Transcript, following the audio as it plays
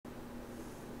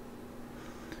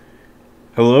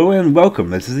Hello and welcome.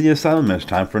 This is the Asylum. It's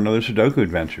time for another Sudoku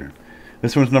adventure.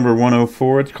 This one's number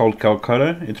 104. It's called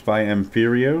Calcutta. It's by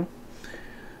Emphyrio.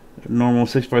 Normal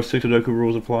 6x6 Sudoku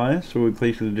rules apply, so we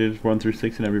place the digits 1 through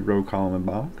 6 in every row, column, and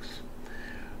box.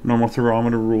 Normal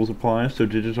thermometer rules apply, so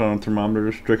digits on a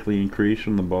thermometer strictly increase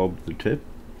from the bulb to the tip.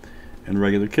 And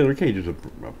regular killer cages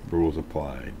rules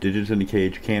apply. Digits in the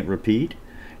cage can't repeat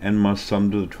and must sum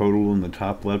to the total in the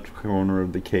top left corner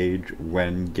of the cage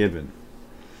when given.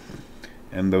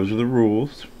 And those are the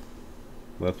rules.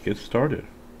 Let's get started.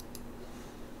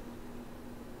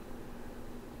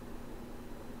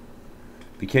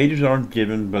 The cages aren't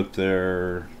given, but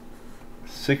they're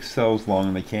 6 cells long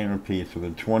and they can't repeat, so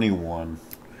they're 21.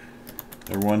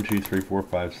 They're 1, 2, 3, 4,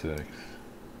 5, 6.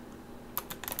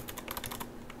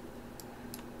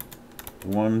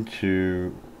 1,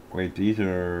 2. Wait, these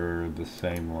are the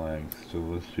same length, so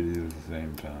let's do these at the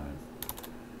same time.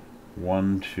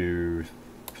 1, 2,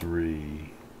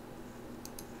 3.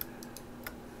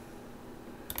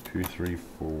 2, 3,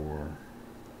 4.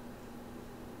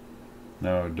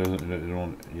 No, it doesn't. It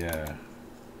don't. Yeah.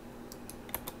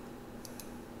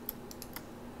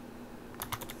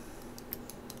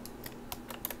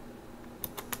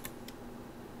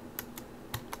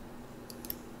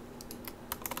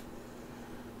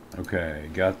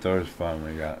 Okay, got those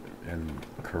finally got in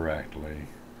correctly.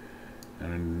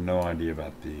 And no idea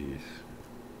about these.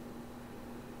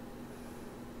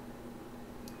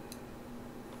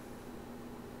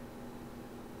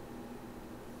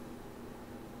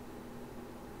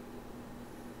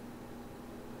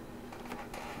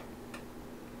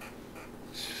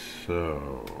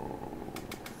 So,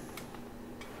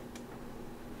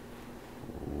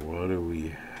 what do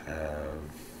we have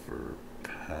for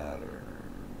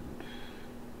patterns?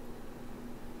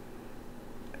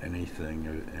 Anything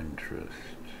of interest?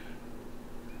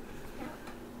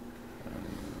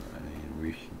 I mean,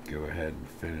 we should go ahead and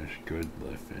finish good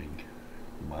lifting.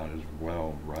 Might as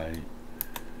well, right?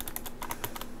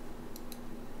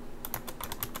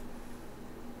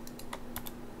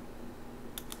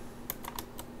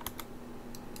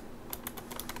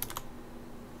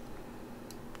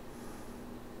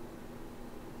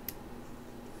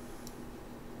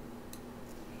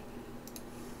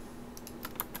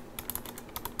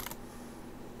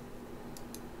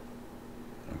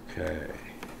 Okay.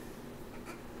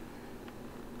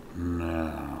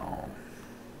 Now.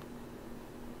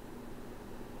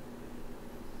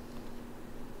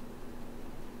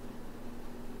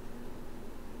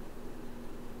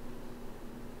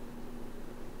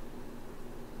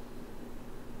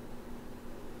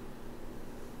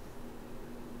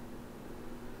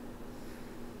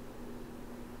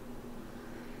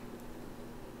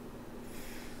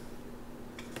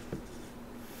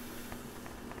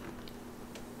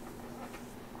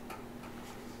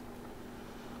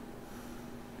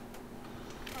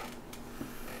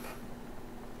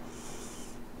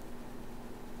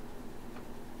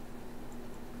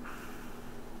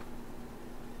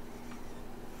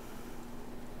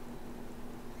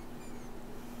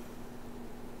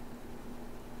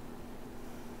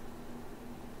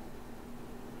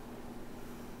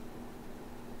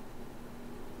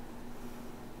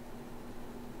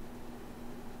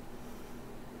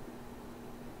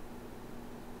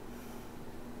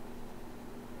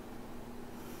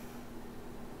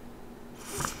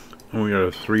 We got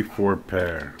a 3-4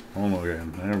 pair. Hold on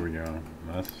again. There we go.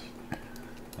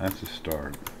 That's a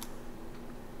start.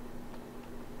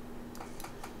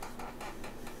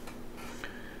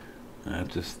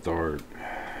 That's a start.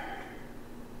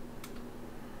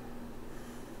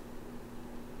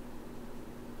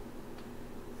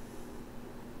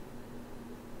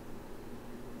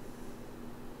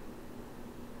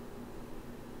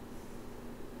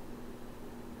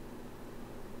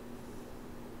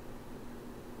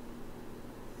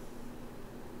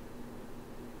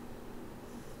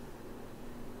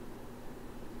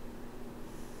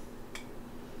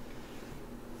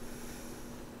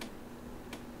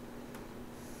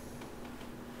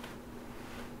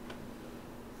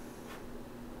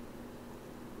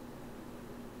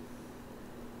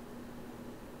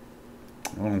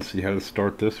 I don't see how to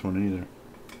start this one either.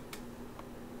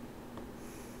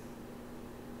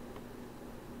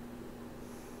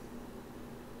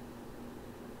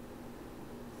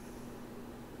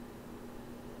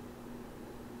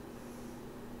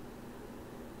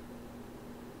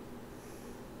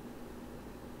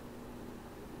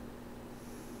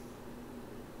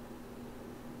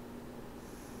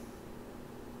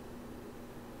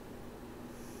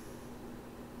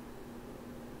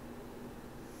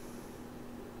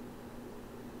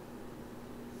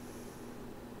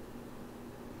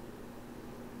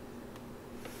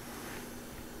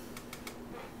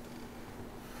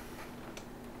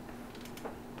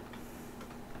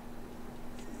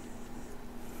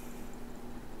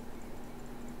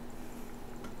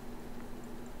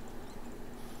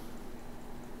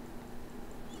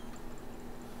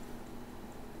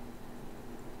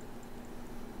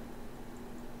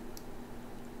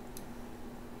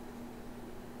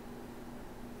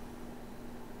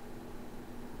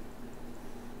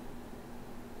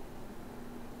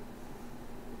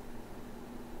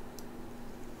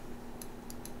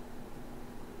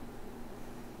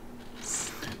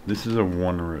 This is a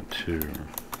 1 or a 2.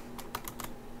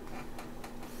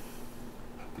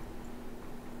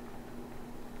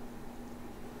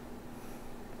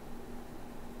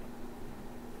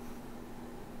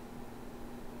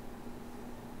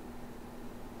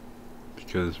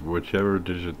 Because whichever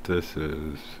digit this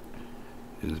is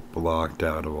blocked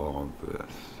out of all of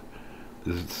this.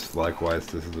 This is likewise,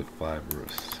 this is a 5 or a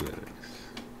 6.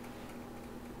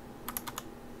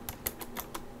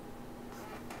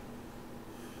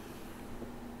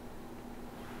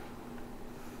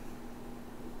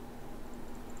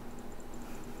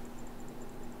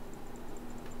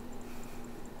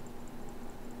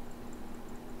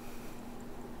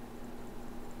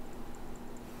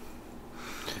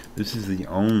 This is the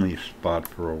only spot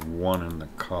for a 1 in the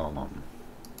column.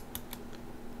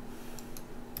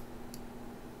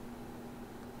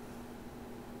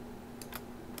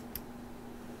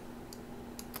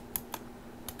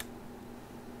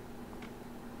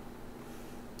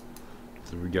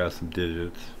 So we got some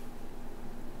digits.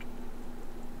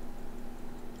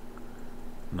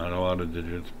 Not a lot of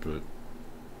digits, but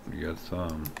we got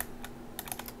some.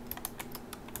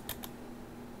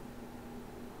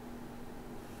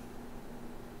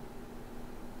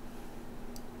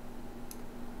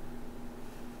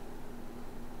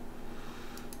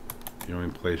 The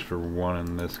only place for 1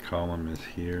 in this column is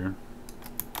here.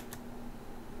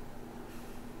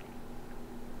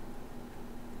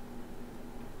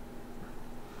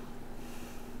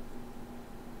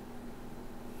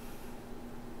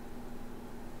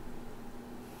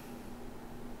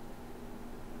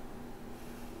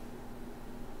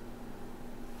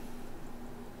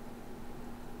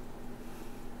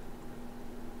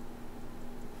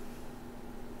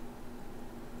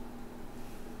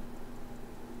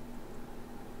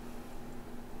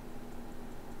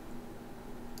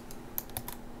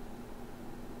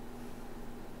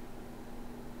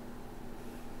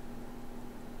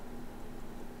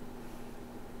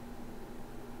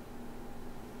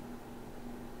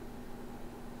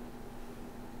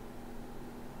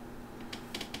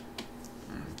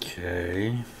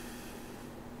 Okay.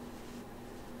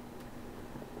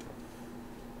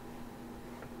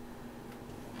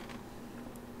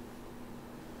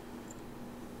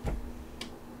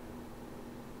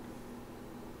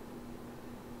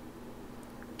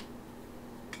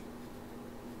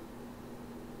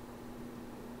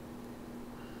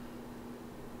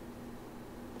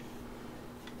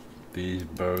 These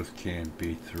both can't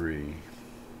be 3.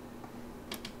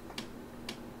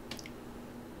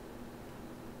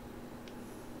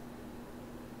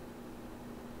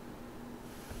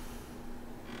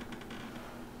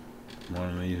 One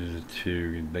of these is a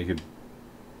 2. They could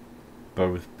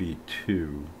both be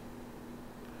 2.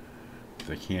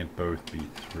 They can't both be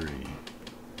 3.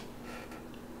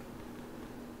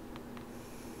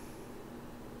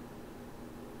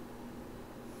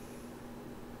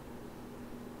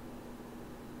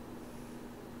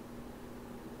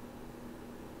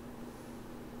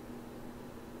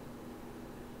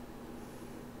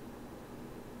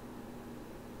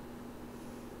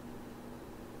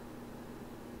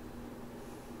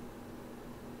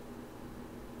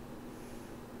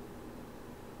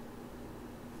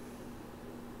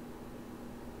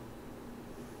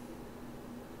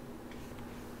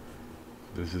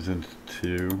 This isn't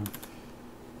 2,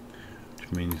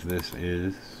 which means this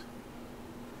is.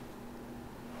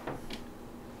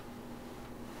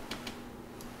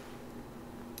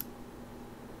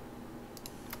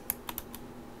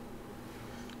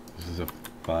 This is a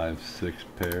 5-6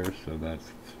 pair, so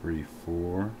that's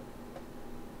 3-4.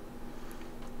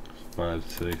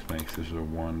 5-6 makes this a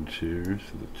 1-2,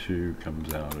 so the 2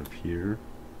 comes out of here.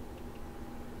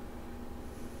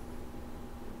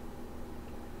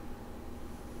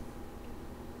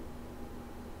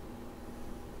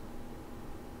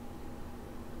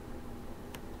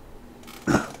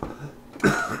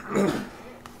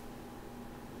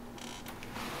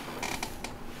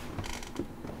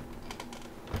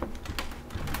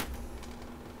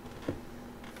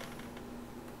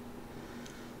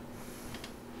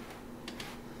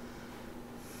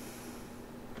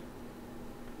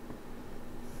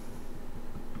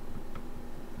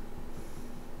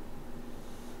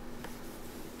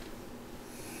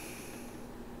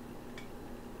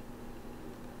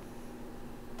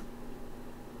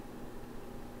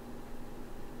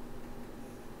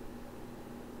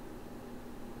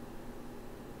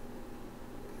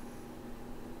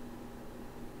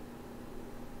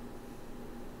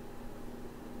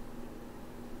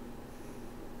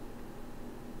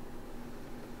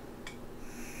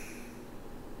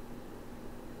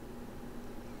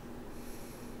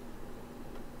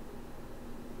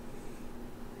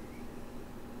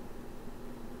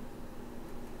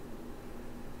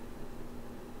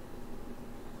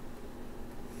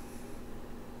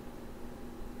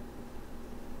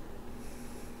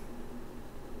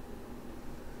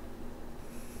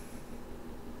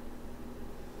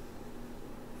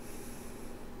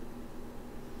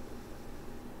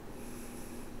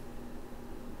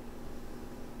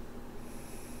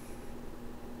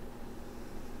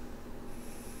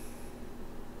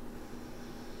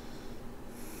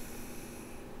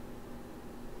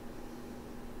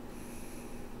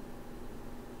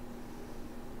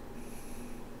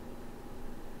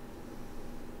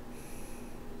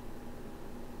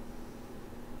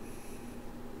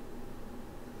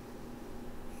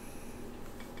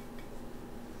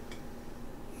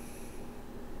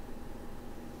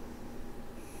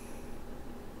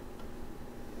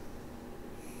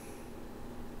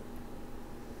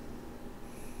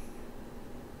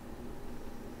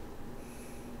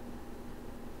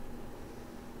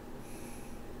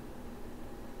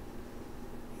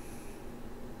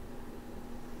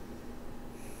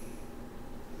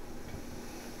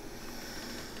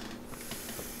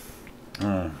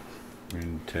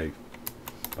 take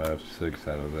 5, 6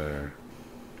 out of there.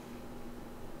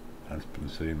 That's been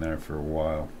sitting there for a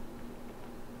while.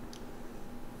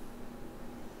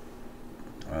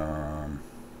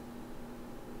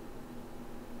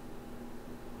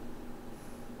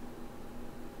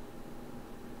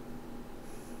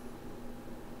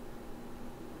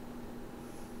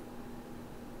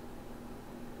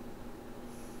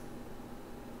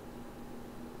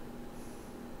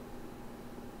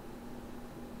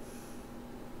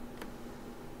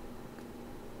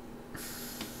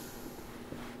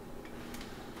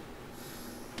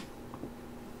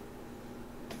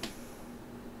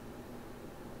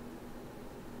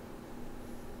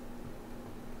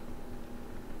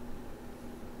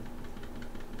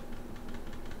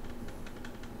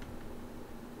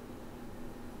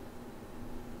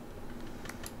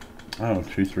 Oh,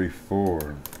 2, 3,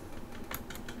 4.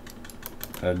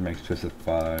 That makes this a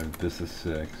 5, this a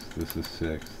 6, this a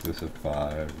 6, this a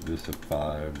 5, this a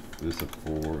 5, this a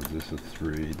 4, this a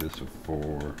 3, this a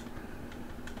 4,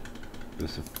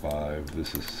 this a 5,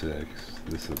 this a 6,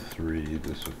 this a 3,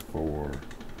 this a 4,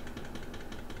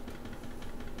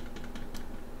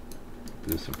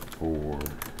 this a 4,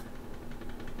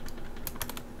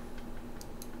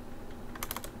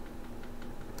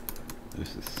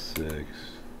 this is 6,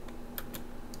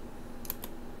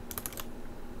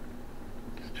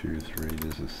 2, 3,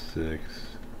 this is 6.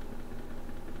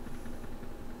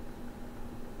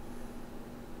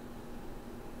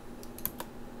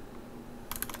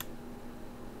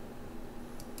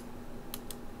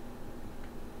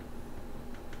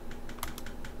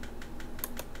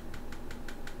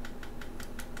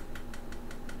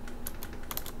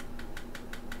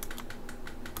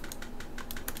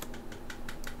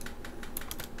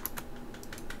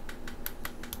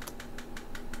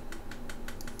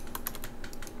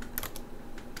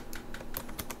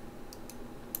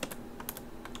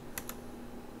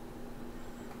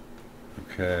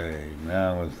 Okay,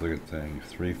 now let's look at things.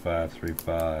 3, 5, 3,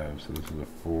 5. So this is a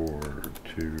 4,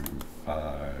 2,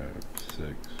 5, 6,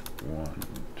 1,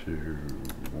 2,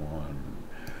 1,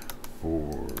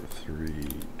 4, 3,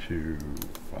 2,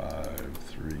 5,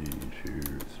 3, 2,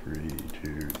 3,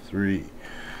 2, 3.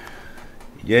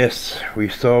 Yes, we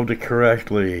solved it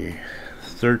correctly.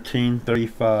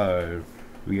 1335.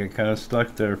 We got kind of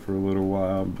stuck there for a little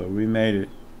while, but we made it.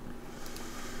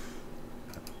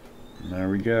 There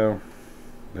we go.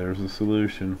 There's the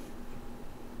solution.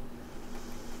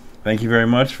 Thank you very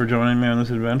much for joining me on this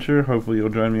adventure. Hopefully you'll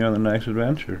join me on the next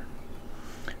adventure.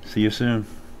 See you soon.